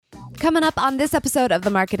Coming up on this episode of the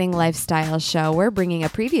Marketing Lifestyle Show, we're bringing a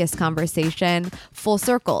previous conversation full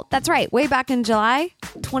circle. That's right. Way back in July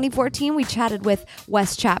 2014, we chatted with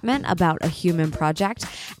Wes Chapman about a human project.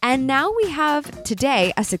 And now we have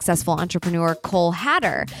today a successful entrepreneur, Cole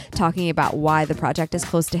Hatter, talking about why the project is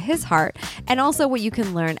close to his heart and also what you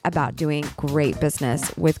can learn about doing great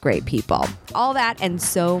business with great people. All that and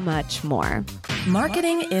so much more.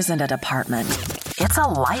 Marketing isn't a department. It's a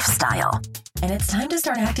lifestyle. And it's time to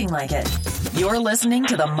start acting like it. You're listening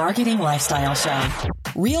to the Marketing Lifestyle Show.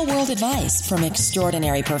 Real-world advice from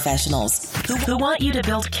extraordinary professionals who want you to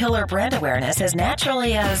build killer brand awareness as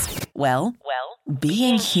naturally as, well,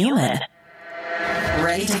 being human.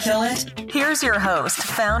 Ready to kill it? Here's your host,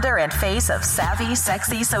 founder and face of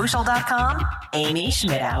SavvySexySocial.com, Amy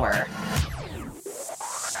Schmidauer.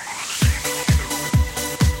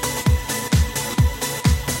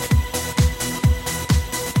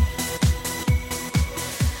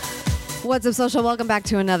 What's up, social? Welcome back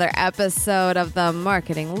to another episode of the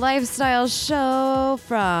Marketing Lifestyle Show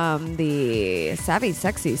from the Savvy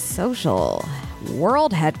Sexy Social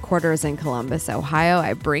World Headquarters in Columbus, Ohio.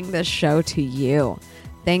 I bring this show to you.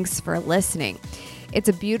 Thanks for listening. It's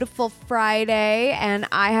a beautiful Friday, and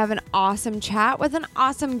I have an awesome chat with an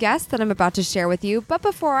awesome guest that I'm about to share with you. But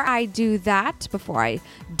before I do that, before I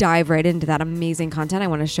dive right into that amazing content, I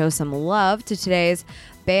want to show some love to today's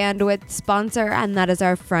bandwidth sponsor, and that is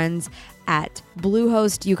our friends at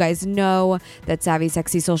Bluehost. You guys know that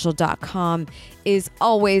SavvySexySocial.com is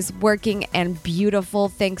always working and beautiful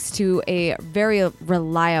thanks to a very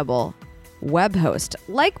reliable web host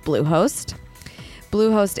like Bluehost.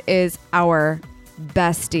 Bluehost is our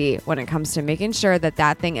bestie when it comes to making sure that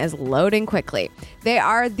that thing is loading quickly. They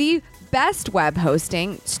are the best web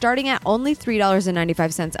hosting, starting at only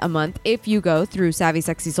 $3.95 a month. If you go through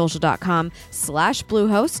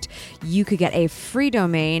SavvySexySocial.com/Bluehost, you could get a free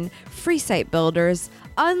domain, free site builders,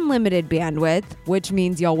 unlimited bandwidth, which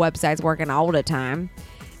means your website's working all the time,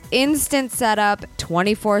 instant setup,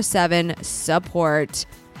 24/7 support.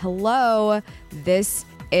 Hello, this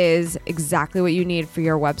is exactly what you need for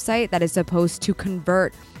your website that is supposed to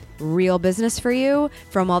convert real business for you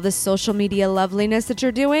from all this social media loveliness that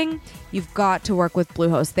you're doing. You've got to work with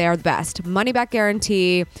Bluehost. They are the best. Money back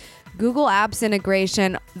guarantee, Google Apps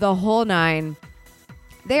integration, the whole nine.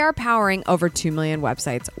 They are powering over 2 million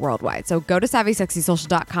websites worldwide. So go to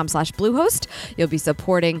SavvySexySocial.com/Bluehost. You'll be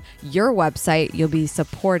supporting your website. You'll be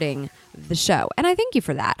supporting the show. And I thank you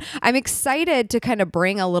for that. I'm excited to kind of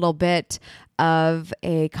bring a little bit of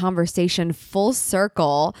a conversation full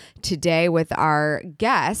circle today with our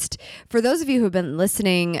guest. For those of you who have been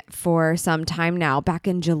listening for some time now, back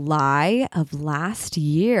in July of last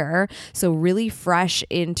year, so really fresh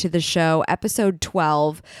into the show, episode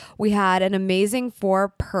 12, we had an amazing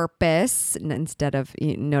for-purpose, instead of,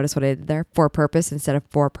 you notice what I did there, for-purpose instead of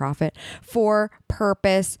for-profit,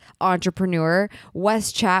 for-purpose entrepreneur,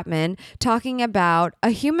 Wes Chapman, talking about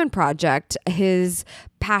a human project, his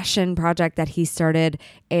passion project that he started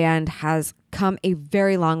and has come a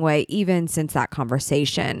very long way even since that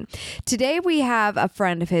conversation. Today we have a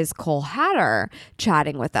friend of his, Cole Hatter,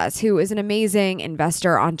 chatting with us, who is an amazing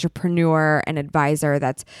investor, entrepreneur, and advisor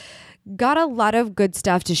that's got a lot of good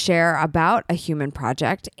stuff to share about a human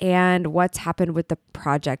project and what's happened with the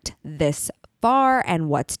project this far and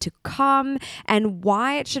what's to come and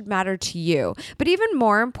why it should matter to you. But even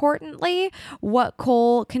more importantly, what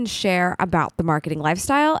Cole can share about the marketing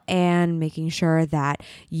lifestyle and making sure that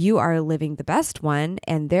you are living the best one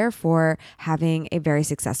and therefore having a very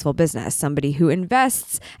successful business. Somebody who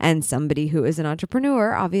invests and somebody who is an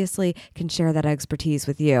entrepreneur obviously can share that expertise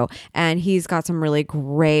with you. And he's got some really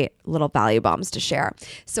great little value bombs to share.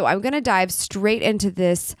 So I'm going to dive straight into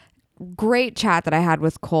this great chat that I had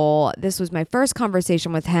with Cole. This was my first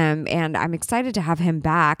conversation with him, and I'm excited to have him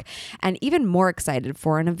back and even more excited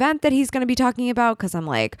for an event that he's going to be talking about because I'm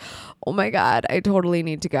like, oh my God, I totally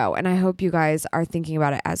need to go. And I hope you guys are thinking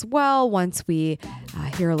about it as well once we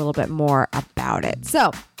hear a little bit more about it. So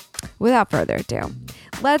without further ado,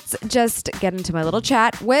 let's just get into my little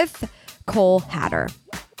chat with Cole Hatter.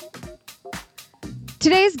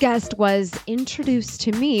 Today's guest was introduced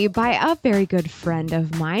to me by a very good friend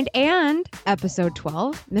of mine and episode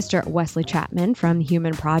 12, Mr. Wesley Chapman from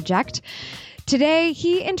Human Project. Today,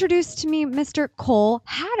 he introduced to me Mr. Cole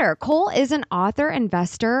Hatter. Cole is an author,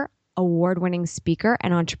 investor, award-winning speaker,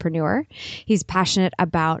 and entrepreneur. He's passionate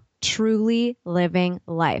about truly living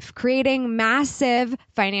life, creating massive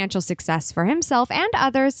financial success for himself and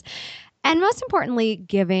others, And most importantly,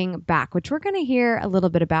 giving back, which we're going to hear a little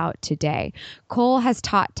bit about today. Cole has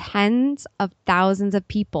taught tens of thousands of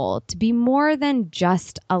people to be more than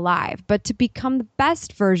just alive, but to become the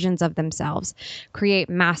best versions of themselves, create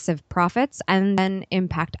massive profits, and then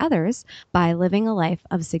impact others by living a life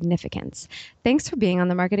of significance. Thanks for being on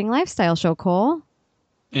the Marketing Lifestyle Show, Cole.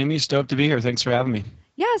 Amy, stoked to be here. Thanks for having me.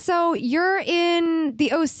 Yeah, so you're in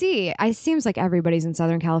the OC. It seems like everybody's in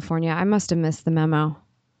Southern California. I must have missed the memo.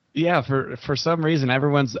 Yeah, for some reason,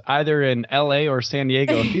 everyone's either in LA or San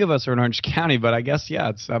Diego. A few of us are in Orange County, but I guess,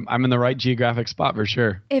 yeah, I'm in the right geographic spot for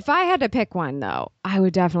sure. If I had to pick one, though, I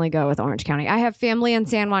would definitely go with Orange County. I have family in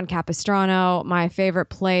San Juan Capistrano. My favorite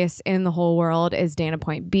place in the whole world is Dana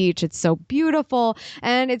Point Beach. It's so beautiful,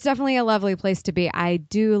 and it's definitely a lovely place to be. I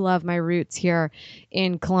do love my roots here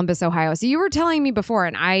in Columbus, Ohio. So you were telling me before,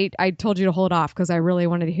 and I told you to hold off because I really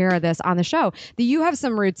wanted to hear this on the show, that you have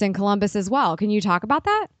some roots in Columbus as well. Can you talk about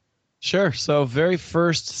that? Sure. So very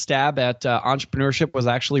first stab at entrepreneurship was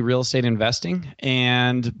actually real estate investing.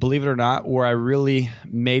 And believe it or not, where I really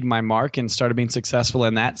made my mark and started being successful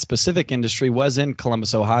in that specific industry was in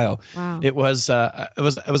Columbus, Ohio. Wow. It was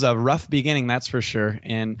a rough beginning, that's for sure.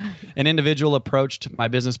 And an individual approached my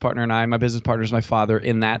business partner and I, my business partner is my father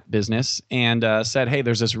in that business, and said, hey,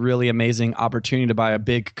 there's this really amazing opportunity to buy a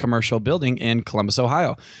big commercial building in Columbus,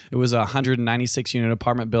 Ohio. It was a 196 unit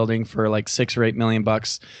apartment building for like $6 or $8 million.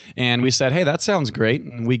 And we said, hey, that sounds great.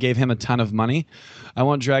 And we gave him a ton of money. I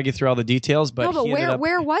won't drag you through all the details, but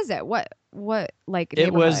where was it? What like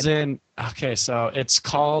it was in, okay, so it's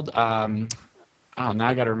called, now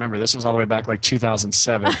I got to remember, this was all the way back like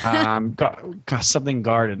 2007. Something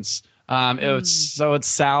Gardens. It's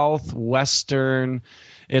southwestern.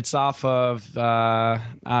 It's off of, I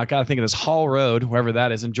got to think of this, Hall Road, wherever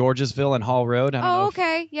that is, in Georgesville and Hall Road.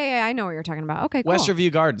 Okay. Yeah, I know what you're talking about. Okay, cool.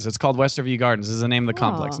 Westerview Gardens. It's called Westerview Gardens is the name of the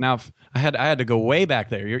complex. Now, I had to go way back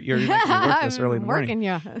there. You're making me work this early in the morning.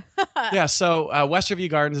 Yeah, so Westerview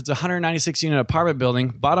Gardens, it's a 196 unit apartment building.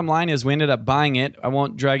 Bottom line is we ended up buying it. I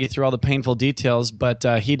won't drag you through all the painful details, but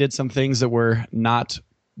he did some things that were not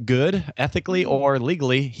good ethically or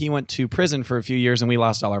legally. He went to prison for a few years and we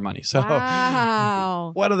lost all our money. So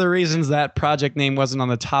wow. One of the reasons that project name wasn't on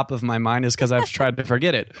the top of my mind is because I've tried to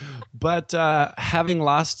forget it. But having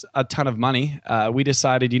lost a ton of money, we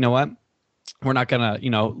decided, you know what? We're not going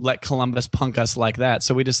to, let Columbus punk us like that.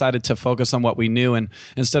 So we decided to focus on what we knew. And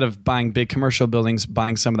instead of buying big commercial buildings,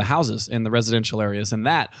 buying some of the houses in the residential areas. And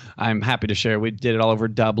that I'm happy to share. We did it all over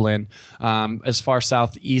Dublin, as far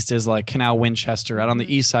southeast as like Canal Winchester, out on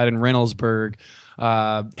the east side in Reynoldsburg,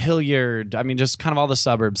 Hilliard. I mean, just kind of all the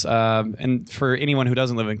suburbs. And for anyone who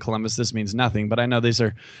doesn't live in Columbus, this means nothing. But I know these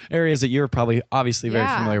are areas that you're probably obviously very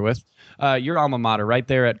familiar with. Your alma mater, right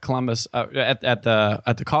there at Columbus, at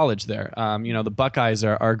the college there. The Buckeyes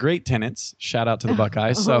are great tenants. Shout out to the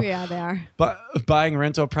Buckeyes. So, yeah, they are. But buying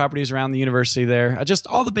rental properties around the university there, just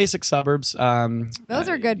all the basic suburbs. Those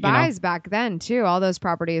are good buys back then too. All those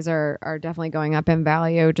properties are definitely going up in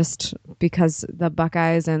value just because the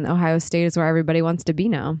Buckeyes and Ohio State is where everybody wants to be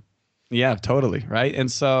now. Yeah, totally, right.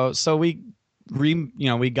 And so we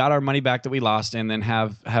got our money back that we lost and then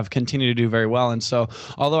have continued to do very well. And so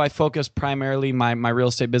although I focus primarily my real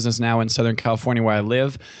estate business now in Southern California where I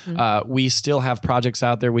live, we still have projects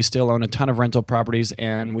out there. We still own a ton of rental properties,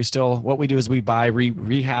 and what we do is we buy,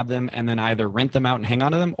 rehab them, and then either rent them out and hang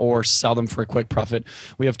on to them or sell them for a quick profit.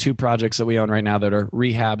 We have 2 projects that we own right now that are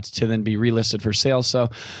rehabbed to then be relisted for sale. So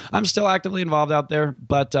I'm still actively involved out there,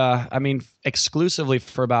 but exclusively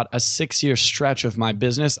for about a 6-year stretch of my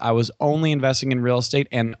business, I was only investing in real estate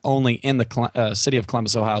and only in the city of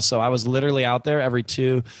Columbus, Ohio. So I was literally out there every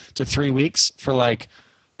 2 to 3 weeks for like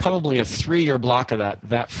probably a 3-year block of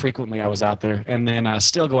that frequently I was out there, and then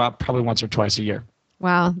still go out probably once or twice a year.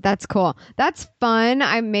 Wow, that's cool. That's fun.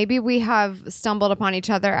 Maybe we have stumbled upon each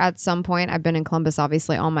other at some point. I've been in Columbus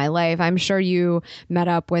obviously all my life. I'm sure you met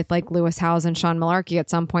up with like Lewis Howes and Sean Malarkey at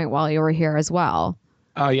some point while you were here as well.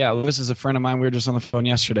 Oh, yeah. Lewis is a friend of mine. We were just on the phone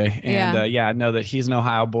yesterday. And I know that he's an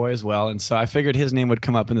Ohio boy as well. And so I figured his name would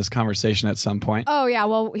come up in this conversation at some point. Oh, yeah.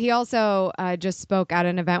 Well, he also just spoke at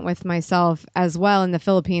an event with myself as well in the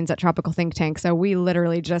Philippines at Tropical Think Tank. So we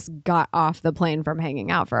literally just got off the plane from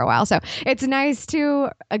hanging out for a while. So it's nice to,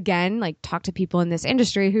 again, like talk to people in this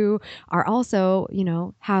industry who are also,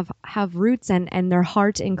 have roots and their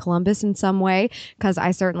heart in Columbus in some way. Because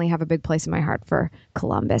I certainly have a big place in my heart for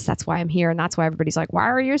Columbus. That's why I'm here. And that's why everybody's like, why why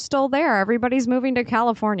are you still there? Everybody's moving to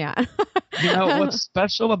California. What's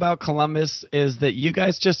special about Columbus is that you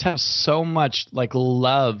guys just have so much like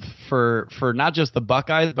love for not just the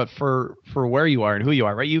Buckeyes, but for where you are and who you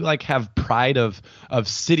are, right? You like have pride of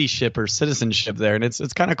cityship or citizenship there, and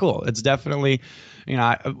it's kind of cool. It's definitely,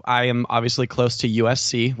 I am obviously close to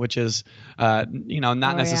USC, which is not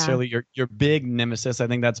necessarily your big nemesis. I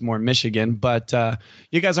think that's more Michigan, but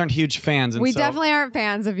you guys aren't huge fans. And we definitely aren't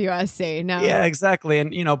fans of USC. No. Yeah, exactly.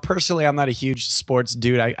 And personally, I'm not a huge sports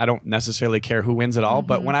dude. I don't necessarily care who wins it all.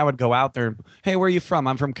 But when I would go out there, hey, where are you from?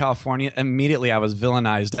 I'm from California. Immediately, I was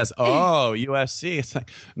villainized as, USC. It's like,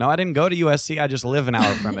 no, I didn't go to USC. I just live an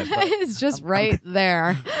hour from it. It's just right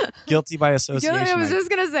there. Guilty by association. I was just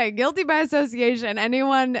going to say, guilty by association.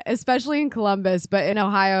 Anyone, especially in Columbus, but in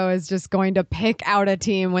Ohio, is just going to pick out a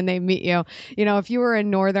team when they meet you. If you were in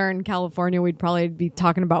Northern California, we'd probably be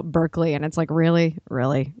talking about Berkeley. And it's like, really?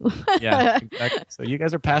 Yeah, exactly. So you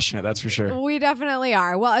guys are passionate, that's for sure. We definitely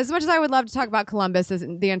are. Well, as much as I would love to talk about Columbus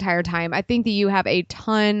the entire time, I think that you have a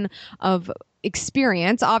ton of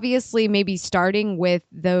experience, obviously maybe starting with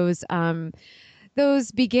those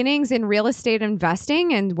beginnings in real estate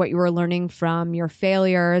investing and what you were learning from your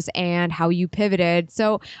failures and how you pivoted.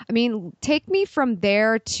 So, take me from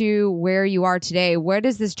there to where you are today. Where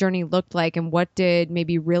does this journey look like, and what did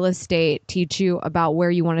maybe real estate teach you about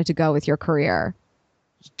where you wanted to go with your career?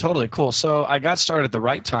 Totally cool. So I got started at the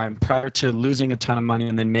right time prior to losing a ton of money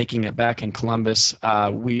and then making it back in Columbus.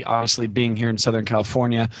 We obviously, being here in Southern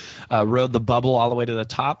California, rode the bubble all the way to the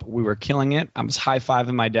top. We were killing it. I was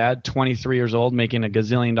high-fiving my dad, 23 years old, making $1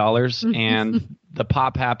 gazillion, and the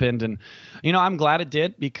pop happened. And, I'm glad it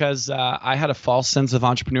did, because I had a false sense of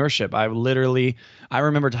entrepreneurship. I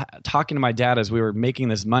remember talking to my dad as we were making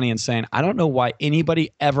this money and saying, I don't know why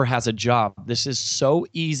anybody ever has a job. This is so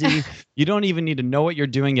easy. You don't even need to know what you're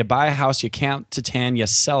doing. You buy a house, you count to 10, you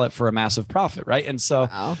sell it for a massive profit, right? And so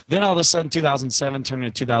Then all of a sudden 2007 turned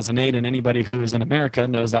into 2008, and anybody who is in America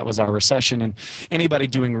knows that was our recession. And anybody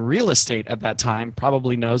doing real estate at that time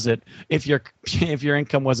probably knows that if your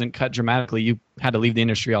income wasn't cut dramatically, you had to leave the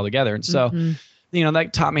industry altogether. And so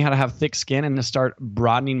that taught me how to have thick skin and to start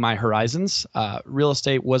broadening my horizons. Real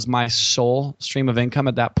estate was my sole stream of income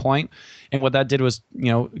at that point. And what that did was,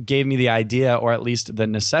 gave me the idea, or at least the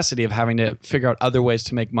necessity, of having to figure out other ways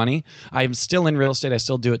to make money. I'm still in real estate. I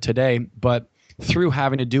still do it today. But through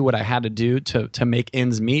having to do what I had to do to make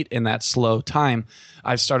ends meet in that slow time,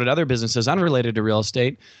 I've started other businesses unrelated to real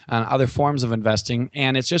estate and other forms of investing.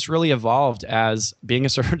 And it's just really evolved as being a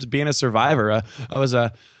survivor. I was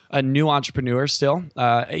a new entrepreneur still.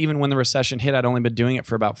 Even when the recession hit, I'd only been doing it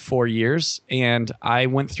for about 4 years. And I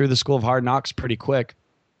went through the school of hard knocks pretty quick.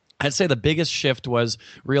 I'd say the biggest shift was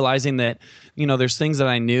realizing that, there's things that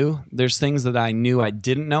I knew, there's things that I knew I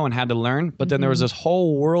didn't know and had to learn, but then there was this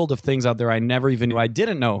whole world of things out there I never even knew I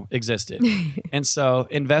didn't know existed. And so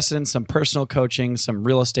invested in some personal coaching, some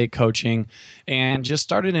real estate coaching, and just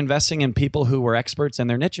started investing in people who were experts in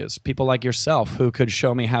their niches, people like yourself who could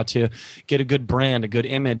show me how to get a good brand, a good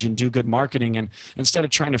image, and do good marketing. And instead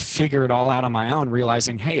of trying to figure it all out on my own,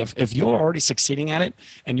 realizing, hey, if you're already succeeding at it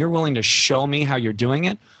and you're willing to show me how you're doing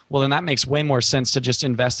it, well, then that makes way more sense to just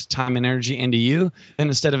invest time and energy into you than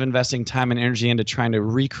instead of investing time and energy into trying to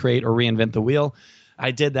recreate or reinvent the wheel.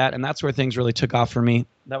 I did that, and that's where things really took off for me.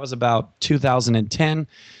 That was about 2010.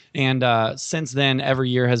 And since then, every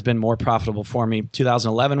year has been more profitable for me.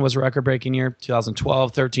 2011 was a record-breaking year,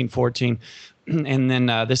 2012, 13, 14. And then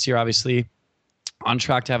this year, obviously, on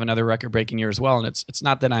track to have another record-breaking year as well. And it's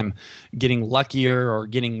not that I'm getting luckier or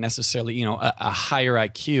getting necessarily, a higher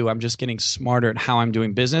IQ. I'm just getting smarter at how I'm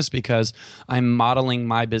doing business, because I'm modeling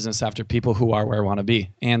my business after people who are where I want to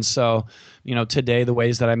be. And so, today the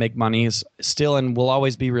ways that I make money is still and will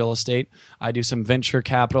always be real estate. I do some venture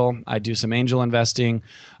capital. I do some angel investing.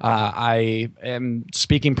 I am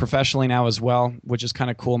speaking professionally now as well, which is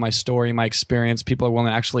kind of cool. My story, my experience. People are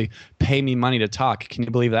willing to actually pay me money to talk. Can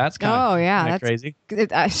you believe that? It's kind of crazy.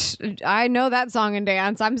 I know that song and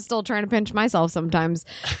dance. I'm still trying to pinch myself sometimes.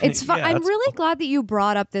 It's fun. I'm really glad that you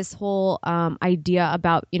brought up this whole idea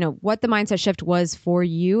about, what the mindset shift was for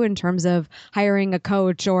you in terms of hiring a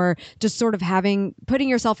coach, or just sort of putting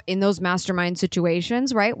yourself in those mastermind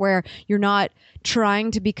situations, right? Where you're not trying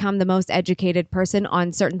to become the most educated person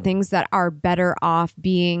on certain things that are better off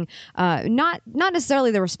being not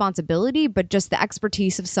necessarily the responsibility, but just the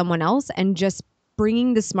expertise of someone else, and just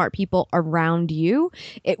bringing the smart people around you,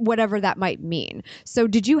 whatever that might mean. So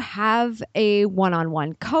did you have a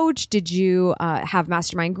one-on-one coach? Did you have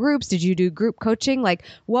mastermind groups? Did you do group coaching? Like,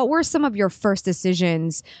 what were some of your first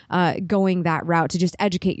decisions going that route to just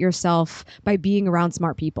educate yourself by being around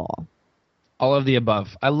smart people? All of the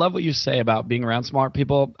above. I love what you say about being around smart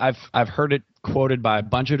people. I've heard it quoted by a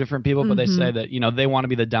bunch of different people, but they say that, they want to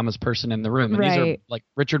be the dumbest person in the room. And these are like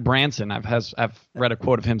Richard Branson. I've read a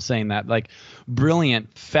quote of him saying that, like,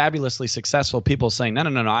 brilliant, fabulously successful people saying, no,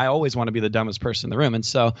 I always want to be the dumbest person in the room. And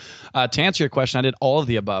so to answer your question, I did all of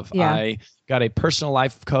the above. Yeah. I got a personal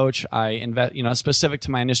life coach. I invest, specific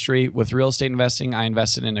to my industry with real estate investing. I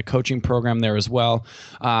invested in a coaching program there as well.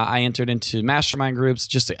 I entered into mastermind groups.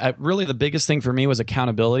 Just really the biggest thing for me was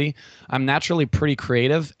accountability. I'm naturally pretty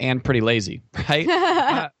creative and pretty lazy,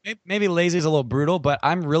 right? Maybe lazy is a little brutal, but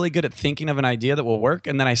I'm really good at thinking of an idea that will work,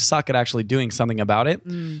 and then I suck at actually doing something about it.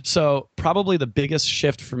 So probably the biggest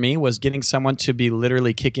shift for me was getting someone to be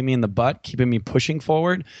literally kicking me in the butt, keeping me pushing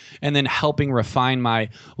forward, and then helping refine my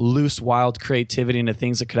loose, wild creativity into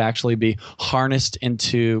things that could actually be harnessed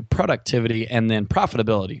into productivity and then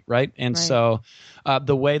profitability, right? And so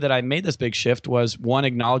the way that I made this big shift was, one,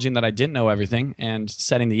 acknowledging that I didn't know everything and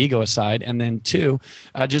setting the ego aside, and then two,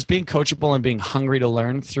 just being coachable and being hungry to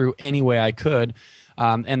learn through any way I could.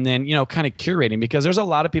 And then, kind of curating, because there's a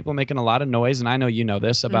lot of people making a lot of noise. And I know you know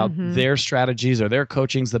this about their strategies or their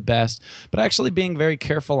coaching's the best, but actually being very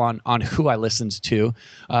careful on who I listened to.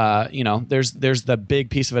 There's the big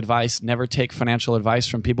piece of advice: never take financial advice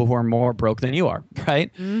from people who are more broke than you are, right?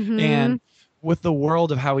 And with the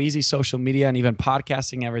world of how easy social media and even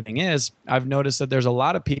podcasting everything is, I've noticed that there's a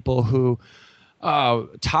lot of people who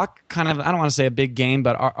talk kind of, I don't want to say a big game,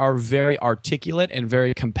 but are very articulate and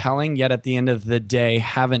very compelling, yet at the end of the day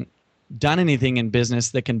haven't done anything in business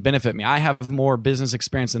that can benefit me. I have more business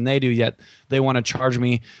experience than they do, yet they want to charge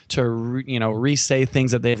me to re-say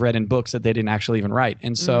things that they've read in books that they didn't actually even write.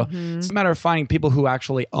 And so it's a matter of finding people who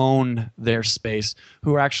actually own their space,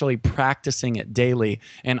 who are actually practicing it daily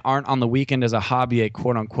and aren't on the weekend as a hobby, a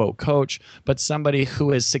quote unquote coach, but somebody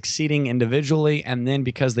who is succeeding individually, and then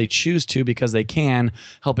because they choose to, because they can,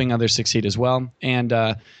 helping others succeed as well. And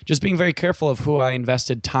just being very careful of who I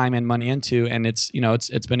invested time and money into. And it's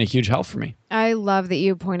been a huge help for me. I love that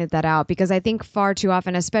you pointed that out, because I think far too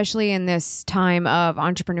often, especially in this time of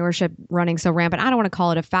entrepreneurship running so rampant, I don't want to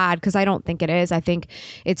call it a fad, because I don't think it is. I think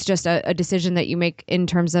it's just a decision that you make in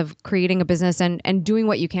terms of creating a business and doing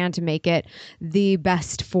what you can to make it the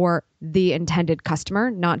best for the intended customer,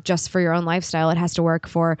 not just for your own lifestyle. It has to work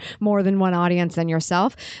for more than one audience than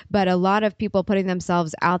yourself. But a lot of people putting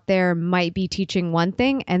themselves out there might be teaching one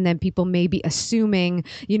thing, and then people may be assuming,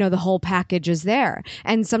 the whole package is there.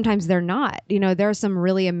 And sometimes they're not. There are some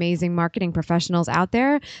really amazing marketing professionals out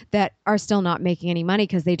there that are still not making any money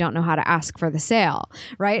because they don't know how to ask for the sale,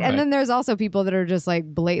 right? And then there's also people that are just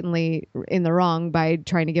like blatantly in the wrong by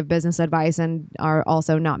trying to give business advice and are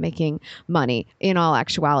also not making money in all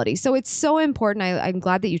actuality. So it's so important. I'm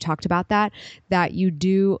glad that you talked about that you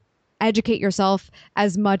do educate yourself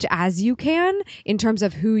as much as you can in terms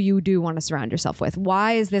of who you do want to surround yourself with.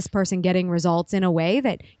 Why is this person getting results in a way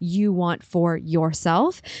that you want for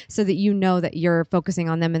yourself, so that you know that you're focusing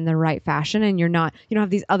on them in the right fashion and you don't have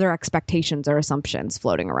these other expectations or assumptions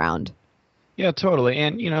floating around. Yeah, totally.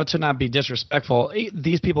 And, to not be disrespectful,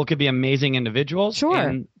 these people could be amazing individuals. Sure.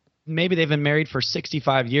 And maybe they've been married for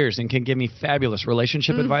 65 years and can give me fabulous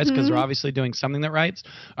relationship advice because they're obviously doing something that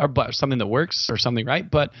something that works or something right.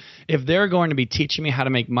 But if they're going to be teaching me how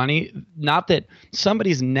to make money, not that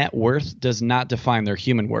somebody's net worth does not define their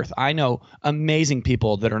human worth. I know amazing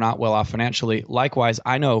people that are not well off financially. Likewise,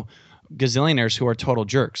 I know gazillionaires who are total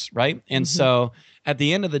jerks, right? And so at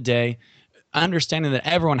the end of the day, understanding that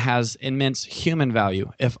everyone has immense human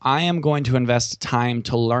value. If I am going to invest time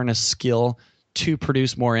to learn a skill to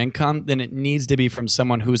produce more income, then it needs to be from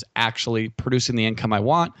someone who's actually producing the income I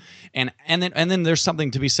want. And then there's something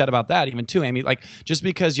to be said about that even too, Amy. Like, just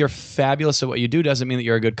because you're fabulous at what you do doesn't mean that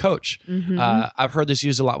you're a good coach. I've heard this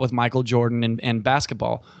used a lot with Michael Jordan and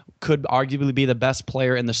basketball. Could arguably be the best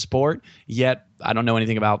player in the sport, yet I don't know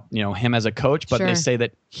anything about him as a coach, but they say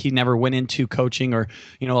that he never went into coaching, or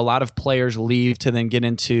a lot of players leave to then get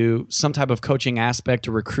into some type of coaching aspect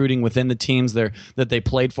or recruiting within the teams that they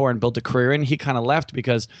played for and built a career in. He kind of left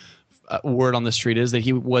because word on the street is that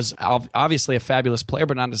he was obviously a fabulous player,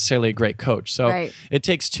 but not necessarily a great coach. So it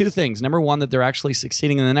takes two things. Number one, that they're actually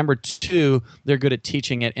succeeding. And then number two, they're good at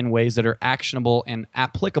teaching it in ways that are actionable and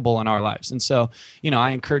applicable in our lives. And so,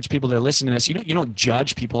 I encourage people that are listening to this, you don't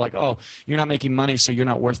judge people like, oh, you're not making money, so you're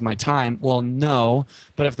not worth my time. Well, no,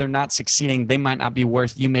 but if they're not succeeding, they might not be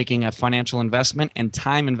worth you making a financial investment and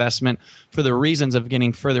time investment for the reasons of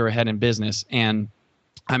getting further ahead in business. And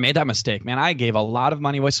I made that mistake, man. I gave a lot of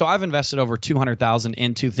money away. So I've invested over 200,000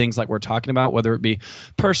 into things like we're talking about, whether it be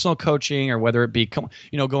personal coaching or whether it be,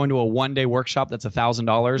 going to a 1-day workshop that's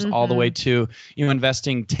 $1,000 all the way to,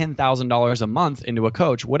 investing $10,000 a month into a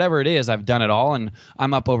coach, whatever it is, I've done it all. And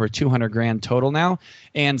I'm up over 200 grand total now.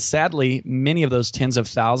 And sadly, many of those tens of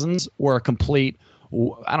thousands were a complete,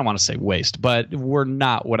 I don't want to say waste, but were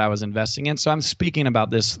not what I was investing in. So I'm speaking about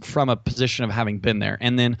this from a position of having been there.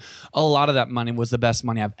 And then a lot of that money was the best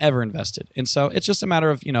money I've ever invested. And so it's just a matter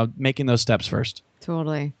of, making those steps first.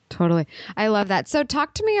 Totally. I love that. So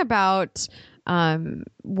talk to me about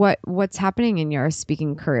what's happening in your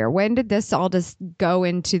speaking career. When did this all just go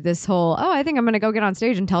into this whole, I think I'm going to go get on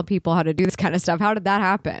stage and tell people how to do this kind of stuff? How did that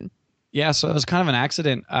happen? Yeah, so it was kind of an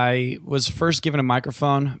accident. I was first given a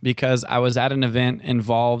microphone because I was at an event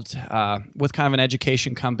involved with kind of an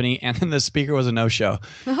education company, and then the speaker was a no-show.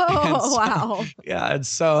 Wow. Yeah, and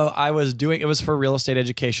so I was it was for real estate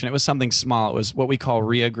education. It was something small. It was what we call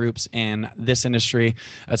RIA groups in this industry.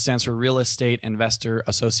 It stands for Real Estate Investor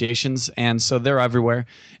Associations, and so they're everywhere.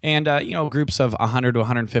 And, groups of 100 to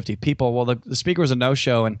 150 people. Well, the speaker was a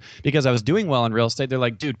no-show, and because I was doing well in real estate, they're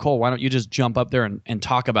like, dude, Cole, why don't you just jump up there and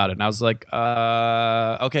talk about it? And I was like,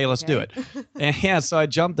 okay, let's do it. And yeah, so I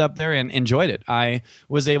jumped up there and enjoyed it. I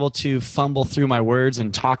was able to fumble through my words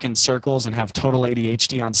and talk in circles and have total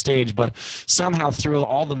ADHD on stage, but somehow through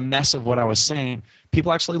all the mess of what I was saying,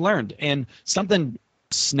 people actually learned. And something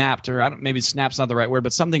snapped, or maybe snap's not the right word,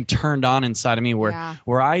 but something turned on inside of me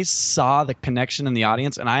where I saw the connection in the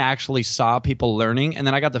audience, and I actually saw people learning. And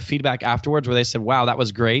then I got the feedback afterwards where they said, wow, that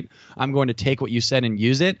was great. I'm going to take what you said and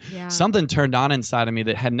use it. Yeah. Something turned on inside of me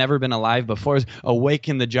that had never been alive before.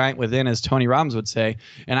 Awaken the giant within, as Tony Robbins would say.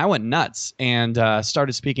 And I went nuts and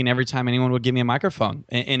started speaking every time anyone would give me a microphone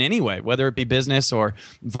in any way, whether it be business or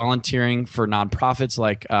volunteering for nonprofits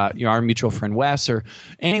like our mutual friend Wes, or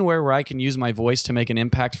anywhere where I can use my voice to make an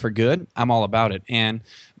impact for good. I'm all about it. And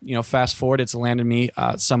fast forward, it's landed me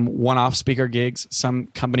some one-off speaker gigs, some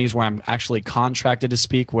companies where I'm actually contracted to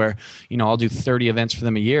speak, where I'll do 30 events for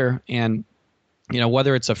them a year. And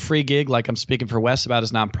whether it's a free gig like I'm speaking for Wes about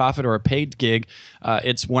his nonprofit, or a paid gig,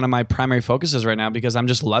 it's one of my primary focuses right now because I'm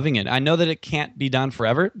just loving it. I know that it can't be done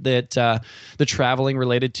forever, that the traveling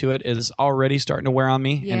related to it is already starting to wear on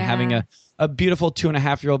me. Yeah. And having a beautiful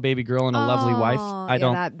 2.5-year-old baby girl and a lovely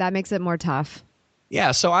wife, that makes it more tough.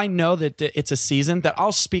 Yeah, so I know that it's a season that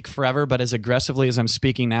I'll speak forever, but as aggressively as I'm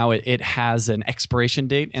speaking now, it has an expiration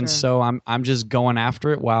date, and so I'm just going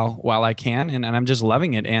after it while I can, and I'm just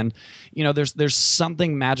loving it. And there's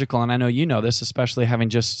something magical, and I know you know this, especially having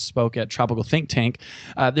just spoke at Tropical Think Tank.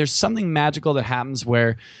 There's something magical that happens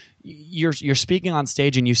where you're speaking on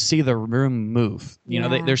stage and you see the room move.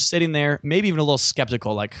 They're sitting there, maybe even a little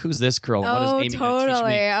skeptical, like, who's this girl? What is Amy gonna teach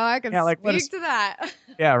me? I can speak to that.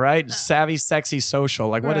 Yeah, right. Savvy, sexy, social.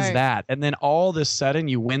 Like, what is that? And then all of a sudden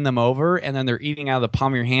you win them over, and then they're eating out of the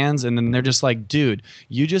palm of your hands, and then they're just like, dude,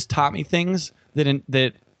 you just taught me things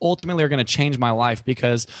that ultimately are going to change my life,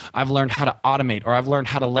 because I've learned how to automate, or I've learned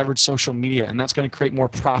how to leverage social media, and that's going to create more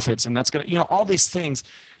profits, and that's going to, all these things.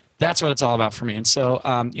 That's what it's all about for me. And so,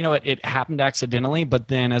 it happened accidentally, but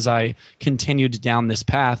then as I continued down this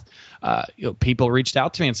path, people reached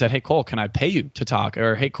out to me and said, hey, Cole, can I pay you to talk?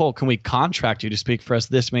 Or, hey, Cole, can we contract you to speak for us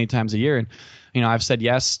this many times a year? And, I've said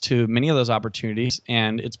yes to many of those opportunities,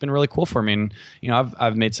 and it's been really cool for me. And,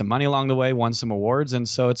 I've made some money along the way, won some awards. And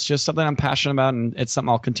so it's just something I'm passionate about, and it's something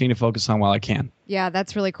I'll continue to focus on while I can. Yeah,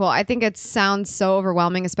 that's really cool. I think it sounds so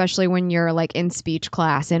overwhelming, especially when you're like in speech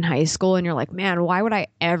class in high school and you're like, man, why would I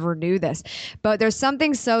ever do this? But there's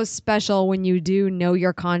something so special when you do know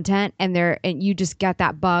your content, and you just get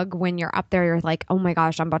that bug when you're up there. You're like, oh my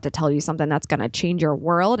gosh, I'm about to tell you something that's going to change your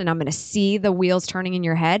world, and I'm going to see the wheels turning in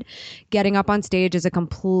your head. Getting up on stage is a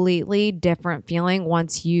completely different feeling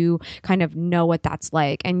once you kind of know what that's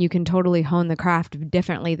like, and you can totally hone the craft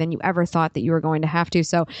differently than you ever thought that you were going to have to.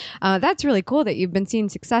 So that's really cool that you've been seeing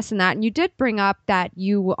success in that. And you did bring up that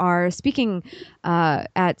you are speaking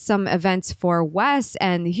at some events for Wes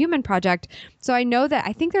and the Human Project. So I know that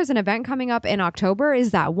I think there's an event coming up in October.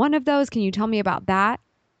 Is that one of those? Can you tell me about that?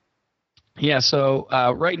 Yeah, so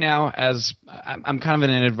right now, as I'm kind of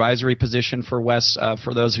in an advisory position for Wes,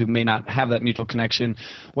 for those who may not have that mutual connection,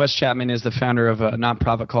 Wes Chapman is the founder of a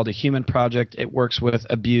nonprofit called the Human Project. It works with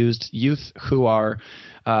abused youth who are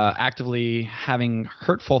actively having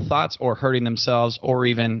hurtful thoughts or hurting themselves, or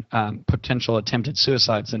even potential attempted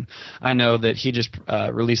suicides. And I know that he just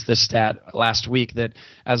released this stat last week that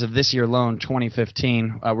as of this year alone,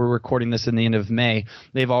 2015, we're recording this in the end of May,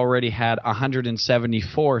 they've already had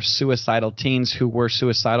 174 suicidal teens who were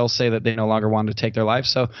suicidal say that they no longer wanted to take their life.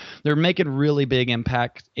 So they're making really big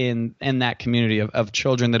impact in that community of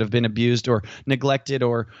children that have been abused or neglected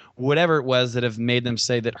or whatever it was that have made them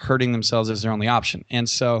say that hurting themselves is their only option. And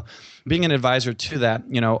so being an advisor to that,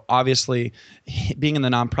 obviously being in the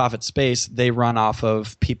nonprofit space, they run off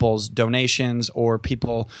of people's donations or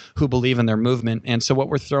people who believe in their movement. And so what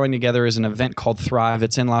we're throwing together is an event called Thrive.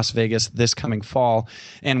 It's in Las Vegas this coming fall.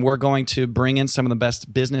 And we're going to bring in some of the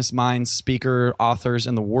best business minds, speaker, authors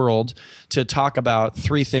in the world to talk about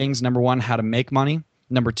three things. Number one, how to make money.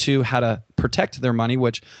 Number two, how to protect their money,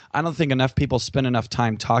 which I don't think enough people spend enough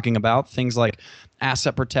time talking about. Things like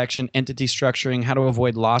asset protection, entity structuring, how to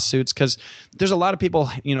avoid lawsuits. Because there's a lot of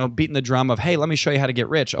people, beating the drum of, hey, let me show you how to get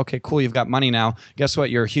rich. Okay, cool, you've got money now. Guess what?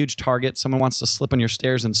 You're a huge target. Someone wants to slip on your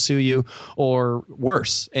stairs and sue you, or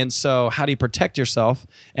worse. And so how do you protect yourself?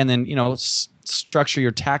 And then, structure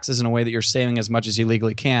your taxes in a way that you're saving as much as you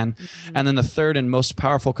legally can. Mm-hmm. And then the third and most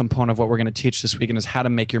powerful component of what we're going to teach this weekend is how to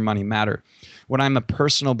make your money matter. What I'm a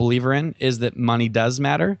personal believer in is that money does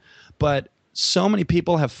matter, but so many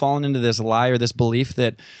people have fallen into this lie or this belief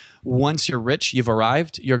that once you're rich, you've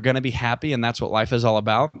arrived, you're going to be happy, and that's what life is all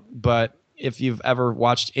about. But if you've ever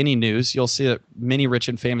watched any news, you'll see that many rich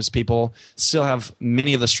and famous people still have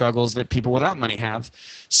many of the struggles that people without money have.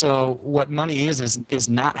 So what money is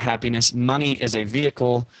not happiness. Money is a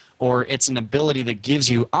vehicle, or it's an ability that gives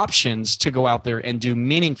you options to go out there and do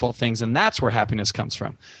meaningful things. And that's where happiness comes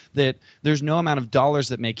from. That there's no amount of dollars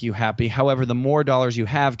that make you happy. However, the more dollars you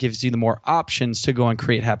have gives you the more options to go and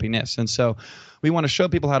create happiness. And so we want to show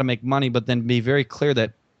people how to make money, but then be very clear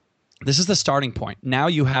that this is the starting point. Now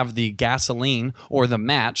you have the gasoline or the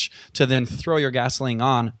match to then throw your gasoline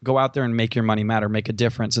on, go out there and make your money matter, make a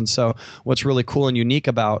difference. And so what's really cool and unique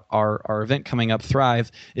about our event coming up, Thrive,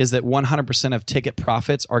 is that 100% of ticket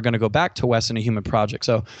profits are going to go back to Wes and a Human Project.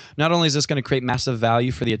 So not only is this going to create massive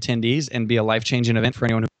value for the attendees and be a life-changing event for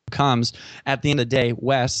anyone who comes, at the end of the day,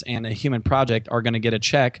 Wes and a Human Project are going to get a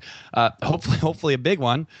check, hopefully a big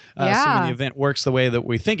one, assuming the event works the way that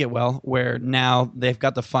we think it will, where now they've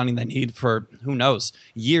got the funding they need for, who knows,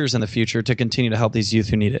 years in the future to continue to help these youth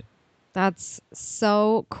who need it. That's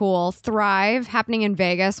so cool. Thrive, happening in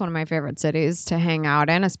Vegas, one of my favorite cities to hang out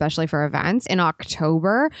in, especially for events, in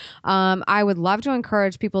October. I would love to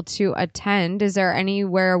encourage people to attend. Is there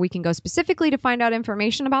anywhere we can go specifically to find out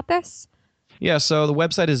information about this? Yeah, so the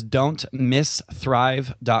website is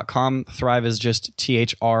don'tmissthrive.com. Thrive is just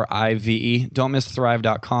THRIVE.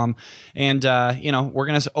 Don'tmissthrive.com. And, we're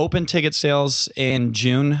going to open ticket sales in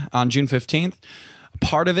June, on June 15th.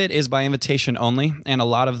 Part of it is by invitation only, and a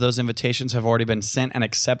lot of those invitations have already been sent and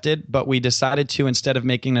accepted, but we decided to, instead of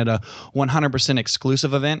making it a 100%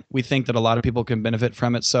 exclusive event, we think that a lot of people can benefit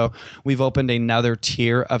from it. So we've opened another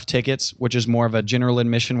tier of tickets, which is more of a general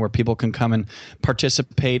admission where people can come and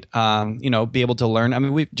participate, be able to learn. I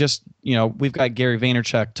mean, we've got Gary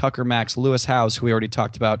Vaynerchuk, Tucker Max, Lewis Howes, who we already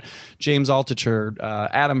talked about, James Altucher,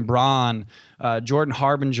 Adam Braun, Jordan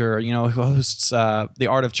Harbinger, who hosts The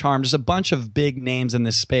Art of Charm, just a bunch of big names in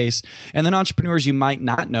this space. And then entrepreneurs you might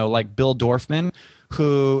not know, like Bill Dorfman,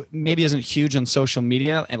 who maybe isn't huge on social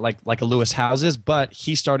media and like a Lewis Howes is, but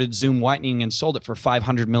he started Zoom Whitening and sold it for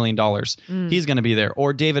 $500 million. He's going to be there.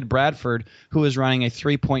 Or David Bradford, who is running a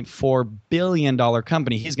 $3.4 billion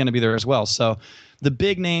company. He's going to be there as well. So the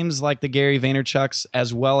big names like the Gary Vaynerchuks,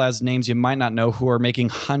 as well as names you might not know who are making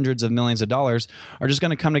hundreds of millions of dollars, are just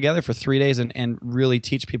going to come together for 3 days and really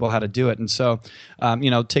teach people how to do it. And so,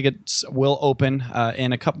 tickets will open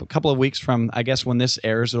in a couple of weeks from, I guess, when this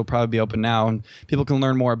airs. It'll probably be open now, and people can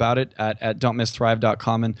learn more about it at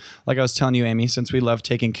don'tmissthrive.com. And like I was telling you, Amy, since we love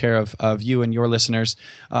taking care of you and your listeners,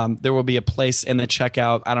 there will be a place in the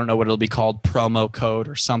checkout. I don't know what it'll be called, promo code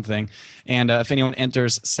or something. And if anyone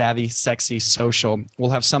enters Savvy Sexy Social,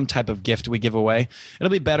 we'll have some type of gift we give away.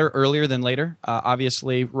 It'll be better earlier than later.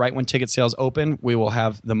 Obviously, right when ticket sales open, we will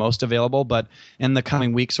have the most available. But in the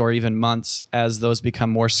coming weeks or even months, as those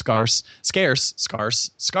become more scarce as well.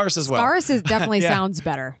 Scarce definitely sounds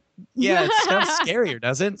better. Yeah, it sounds scarier,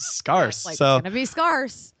 doesn't it? Scarce. So it's going to be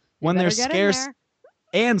scarce. When they're scarce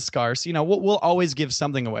and scarce, we'll always give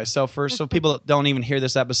something away. So so people don't even hear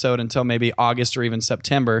this episode until maybe August or even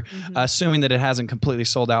September, assuming that it hasn't completely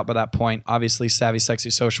sold out by that point. Obviously, Savvy Sexy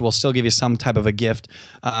Social will still give you some type of a gift,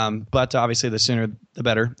 but obviously the sooner the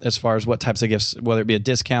better as far as what types of gifts, whether it be a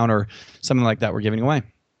discount or something like that, we're giving away.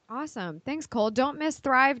 Awesome. Thanks, Cole. Don't miss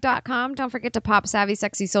thrive.com. Don't forget to pop Savvy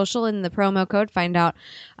Sexy Social in the promo code. Find out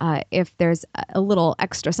if there's a little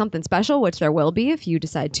extra something special, which there will be if you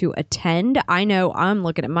decide to attend. I know I'm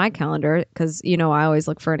looking at my calendar because, you know, I always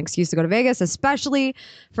look for an excuse to go to Vegas, especially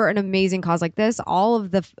for an amazing cause like this. All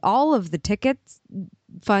of the tickets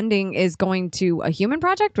funding is going to a human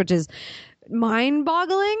project, which is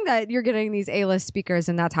mind-boggling that you're getting these A-list speakers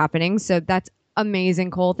and that's happening. So that's amazing,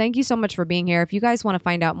 Cole. Thank you so much for being here. If you guys want to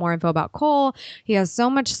find out more info about Cole, he has so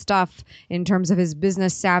much stuff in terms of his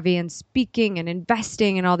business savvy and speaking and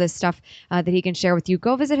investing and all this stuff that he can share with you.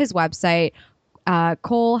 Go visit his website,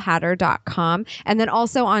 ColeHatter.com. And then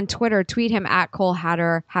also on Twitter, tweet him at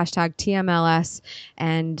ColeHatter, #TMLS,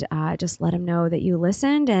 and just let him know that you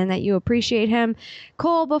listened and that you appreciate him.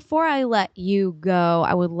 Cole, before I let you go,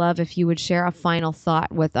 I would love if you would share a final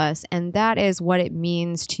thought with us, and that is what it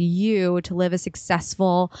means to you to live a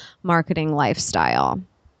successful marketing lifestyle.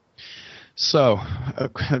 So,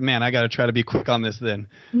 man, I got to try to be quick on this then.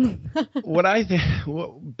 What I think,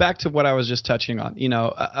 back to what I was just touching on, you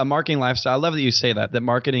know, a marketing lifestyle. I love that you say that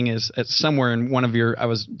marketing is somewhere in one of your, I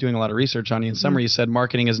was doing a lot of research on you. In summary, you said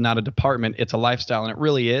marketing is not a department, it's a lifestyle. And it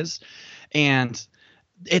really is. And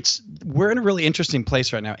we're in a really interesting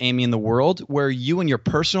place right now, Amy, in the world where you and your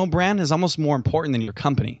personal brand is almost more important than your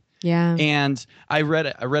company. Yeah. And I read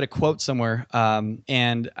a quote somewhere,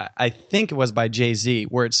 and I think it was by Jay-Z,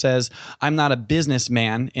 where it says, "I'm not a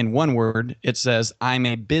businessman." In one word, it says, "I'm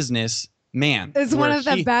a business man." It's one of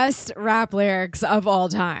the best rap lyrics of all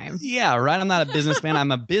time. Yeah, right. I'm not a businessman.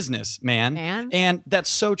 I'm a businessman. And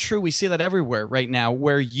that's so true. We see that everywhere right now,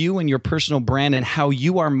 where you and your personal brand and how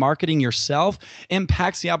you are marketing yourself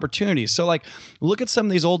impacts the opportunities. So like, look at some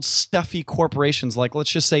of these old stuffy corporations, like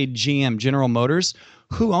let's just say GM, General Motors.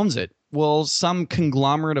 Who owns it? Well, some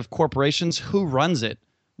conglomerate of corporations. Who runs it?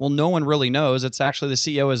 Well, no one really knows. It's actually the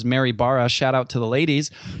CEO is Mary Barra. Shout out to the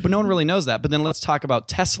ladies. But no one really knows that. But then let's talk about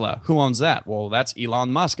Tesla. Who owns that? Well, that's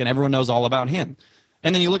Elon Musk, and everyone knows all about him.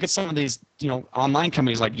 And then you look at some of these, you know, online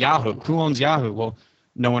companies like Yahoo. Who owns Yahoo? Well,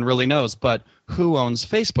 no one really knows. But who owns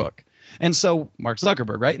Facebook? And so Mark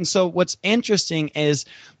Zuckerberg, right? And so what's interesting is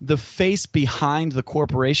the face behind the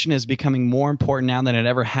corporation is becoming more important now than it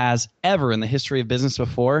ever has in the history of business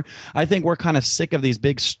before. I think we're kind of sick of these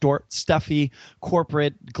big stuffy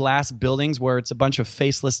corporate glass buildings where it's a bunch of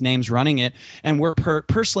faceless names running it. And we're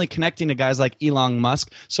personally connecting to guys like Elon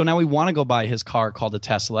Musk. So now we want to go buy his car called a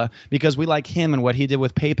Tesla because we like him and what he did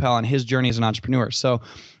with PayPal and his journey as an entrepreneur. So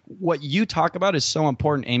what you talk about is so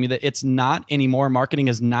important, Amy, that it's not anymore. Marketing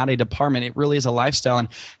is not a department. It really is a lifestyle. And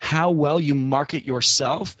how well you market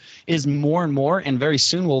yourself is more and more, and very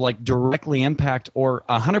soon will like directly impact or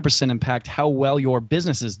 100% impact how well your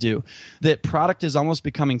businesses do. That product is almost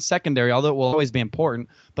becoming secondary, although it will always be important.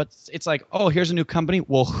 But it's like, oh, here's a new company.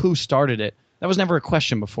 Well, who started it? That was never a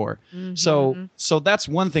question before. Mm-hmm. So that's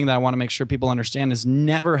one thing that I want to make sure people understand is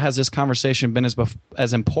never has this conversation been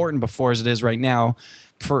as important before as it is right now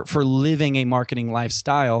for living a marketing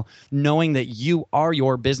lifestyle, knowing that you are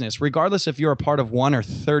your business, regardless if you're a part of 1 or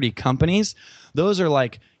 30 companies. Those are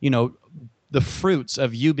like, you know, the fruits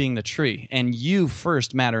of you being the tree, and you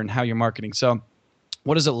first matter in how you're marketing. So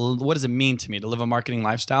what does it mean to me to live a marketing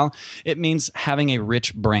lifestyle? It means having a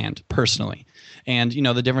rich brand personally. And, you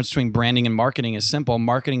know, the difference between branding and marketing is simple.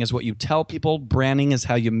 Marketing is what you tell people. Branding is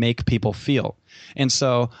how you make people feel. And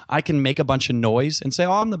so I can make a bunch of noise and say,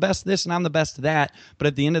 oh, I'm the best this and I'm the best that. But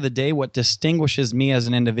at the end of the day, what distinguishes me as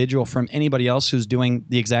an individual from anybody else who's doing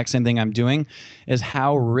the exact same thing I'm doing is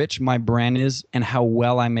how rich my brand is and how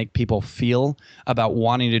well I make people feel about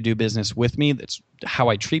wanting to do business with me. That's how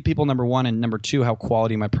I treat people, number one, and number two, how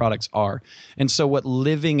quality my products are. And so what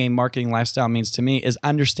living a marketing lifestyle means to me is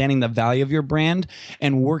understanding the value of your brand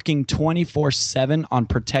and working 24/7 on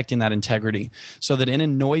protecting that integrity, so that in a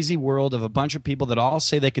noisy world of a bunch of people that all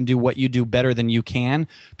say they can do what you do better than you can,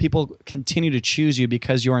 people continue to choose you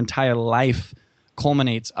because your entire life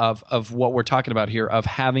culminates of what we're talking about here, of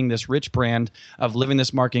having this rich brand, of living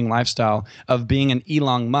this marketing lifestyle, of being an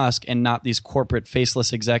Elon Musk and not these corporate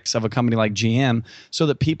faceless execs of a company like GM, so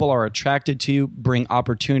that people are attracted to you, bring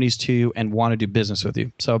opportunities to you, and want to do business with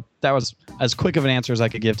you. So that was as quick of an answer as I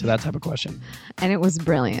could give to that type of question. And it was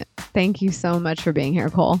brilliant. Thank you so much for being here,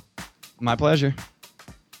 Cole. My pleasure.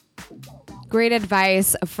 Great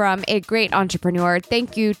advice from a great entrepreneur.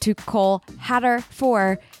 Thank you to Cole Hatter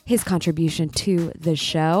for his contribution to the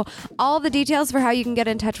show. All the details for how you can get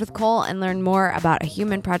in touch with Cole and learn more about A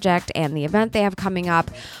Human Project and the event they have coming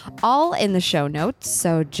up, all in the show notes.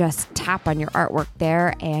 So just tap on your artwork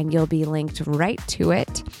there and you'll be linked right to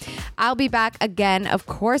it. I'll be back again, of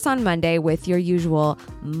course, on Monday with your usual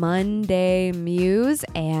Monday Muse,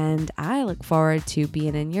 and I look forward to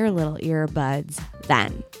being in your little earbuds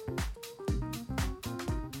then.